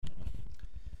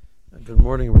Good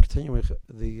morning. We're continuing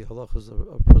the halachas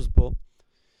of Pruzbol,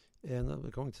 and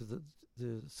we're going to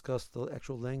discuss the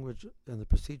actual language and the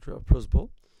procedure of Pruzbol.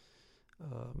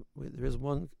 There is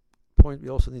one point we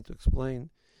also need to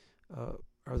explain. Are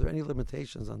there any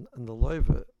limitations on the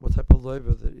loiva? What type of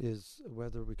loiva there is?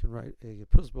 Whether we can write a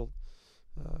Pruzbol?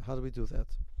 How do we do that?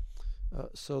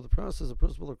 So the process of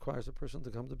Pruzbol requires a person to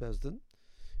come to Bezdin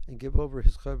and give over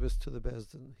his chavis to the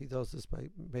Bezdin. He does this by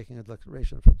making a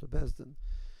declaration in front of Bezdin.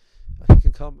 He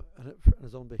can come on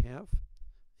his own behalf.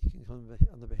 He can come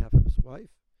on the behalf of his wife,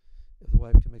 if the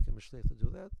wife can make him a shliach to do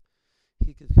that.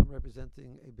 He could come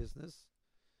representing a business.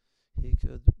 He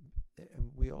could,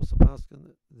 and we also ask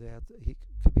that he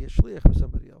could be a shliach for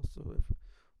somebody else. So if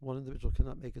one individual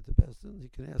cannot make it to Bezdin, he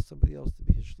can ask somebody else to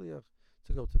be his shliach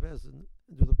to go to Bezdin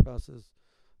and do the process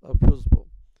of Pruzbol.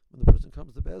 When the person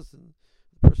comes to Bezdin,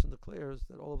 the person declares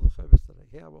that all of the chavis that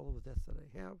I have, all of the debts that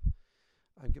I have,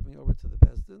 I'm giving over to the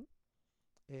Bezdin,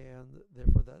 and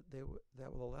therefore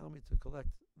that will allow me to collect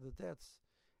the debts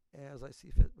as I see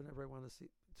fit whenever I want to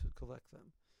collect them.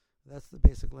 That's the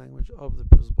basic language of the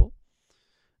Pruzbol.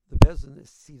 The Bezdin is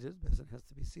seated. Bezdin has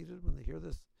to be seated when they hear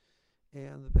this,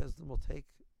 and the Bezdin will take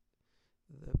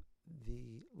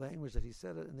the language that he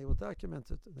said it, and they will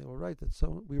document it, and they will write that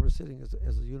so we were sitting as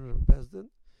a unit of Bezdin,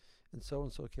 and so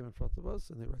came in front of us,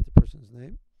 and they write the person's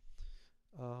name,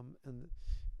 and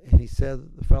he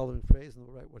said the following phrase, and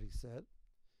they'll write what he said.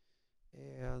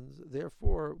 And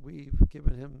therefore, we've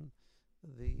given him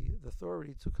the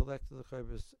authority to collect the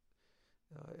chavis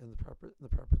in the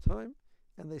proper time,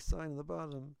 and they sign in the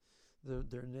bottom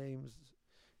their names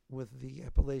with the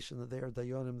appellation that they are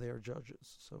dayanim, they are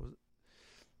judges. So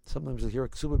sometimes you hear a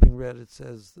ksuba being read, it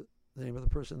says the name of the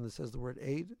person, that says the word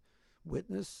aid,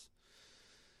 witness.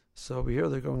 So over here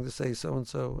they're going to say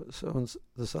so-and-so,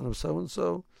 the son of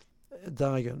so-and-so,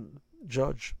 dayan,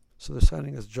 judge. So they're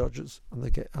signing as judges on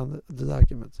the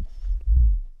document.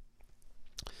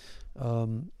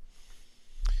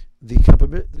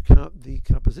 The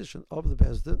composition of the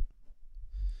Bezdin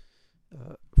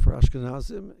for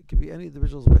Ashkenazim, it can be any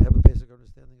individuals who have a basic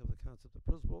understanding of the concept of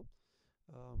Pruzbol.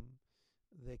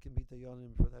 They can be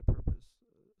dayanim for that purpose.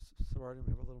 Sephardim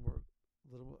have a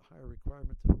little higher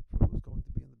requirement for who's going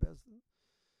to be in the Bezdin,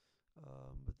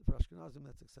 but for Ashkenazim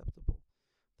that's acceptable.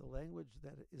 The language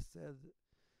that is said,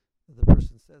 the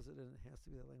person says it, and it has to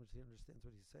be that language he understands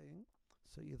what he's saying.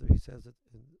 So either he says it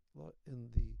in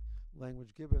the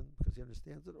language given because he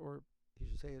understands it, or he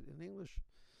should say it in English,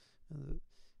 and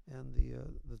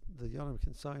the Yonim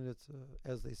can sign it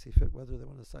as they see fit, whether they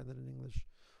want to sign it in English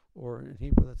or in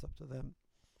Hebrew. That's up to them.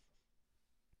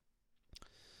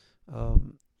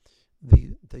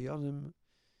 The Yonim,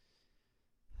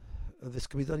 this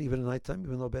can be done even at nighttime,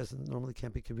 even though Bezdin normally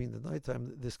can't be convened at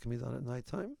nighttime. This can be done at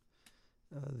nighttime.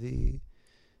 The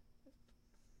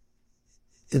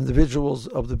individuals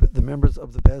of the members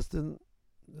of the Bezdin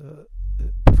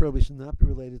preferably should not be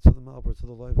related to the Malb or to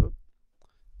the Loiva,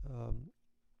 in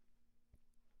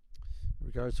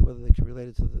regards to whether they can relate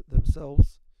it to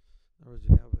themselves. In other words,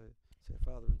 you have a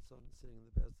father and son sitting in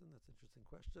the Bezdin. That's an interesting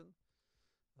question.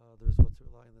 There's what to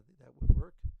rely on that would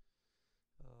work.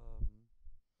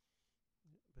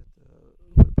 But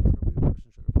preferably a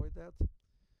person should avoid that.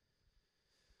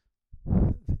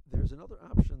 There's another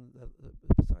option that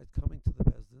besides coming to the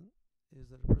Bezdin is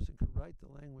that a person could write the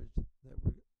language that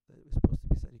is supposed to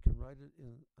be said. He can write it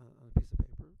on a piece of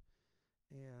paper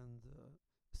and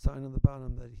sign on the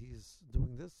bottom that he's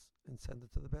doing this and send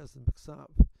it to the Bezdin b'ksav.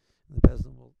 And the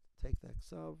Bezdin will take that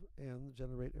ksav and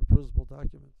generate a Pruzbol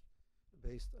document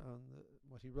based on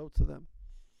what he wrote to them.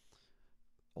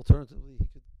 Alternatively, he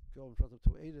could go in front of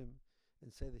two Eidim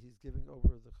and say that he's giving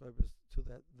over the chavis to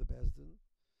the Bezdin.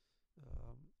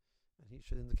 And he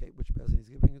should indicate which Bezdin he's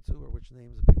giving it to or which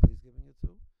names of people he's giving it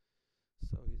to.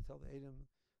 So you tell the Eidim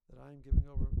that I'm giving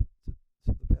over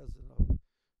to the Bezdin of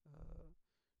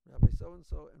Rabbi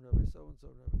so-and-so and Rabbi so-and-so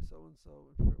and Rabbi so-and-so,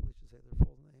 and preferably should say their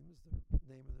full names, their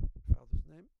name and their father's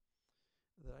name,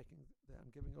 that I'm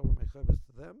giving over my chavis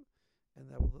to them, and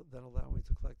that will then allow me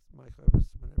to collect my chavis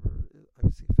whenever I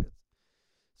see fit.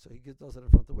 So he does it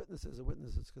in front of witnesses, and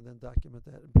witnesses can then document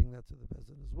that and bring that to the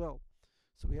Bezdin as well.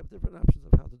 So we have different options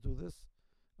of how to do this.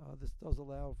 This does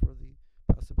allow for the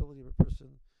possibility of a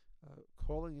person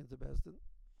calling into Bezdin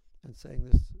and saying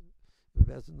this. The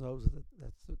Bezdin knows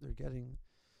that they're getting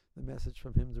the message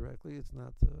from him directly. It's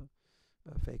not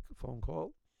a fake phone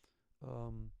call.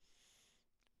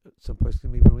 Some place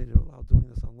can be even allowed doing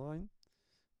this online,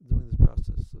 doing this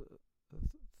process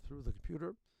through the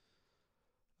computer.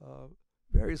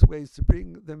 Various ways to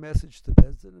bring the message to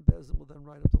Bezdin, and Bezdin will then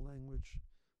write up the language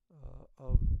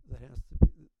of that has to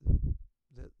be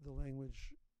the language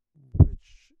language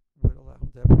which would allow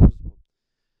him to have a Pruzbol.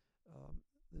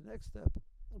 The next step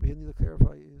we need to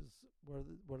clarify is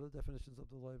what are the definitions of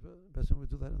the loiva. Best we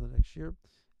do that in the next year,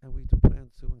 and we do plan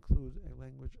to include a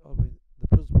language of the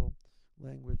Pruzbol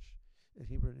language in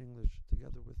Hebrew and English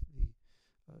together with the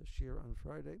shir on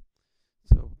Friday,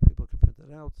 so people can print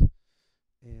that out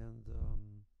and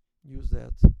use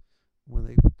that when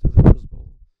they do the Pruzbol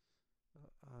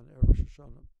on Erev Rosh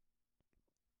Hashanah.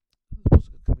 The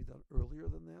Pruzbol can be done earlier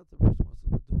than that. The person wants to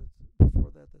do it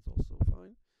before that, that's also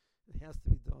fine. It has to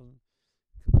be done,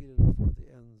 completed before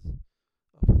the end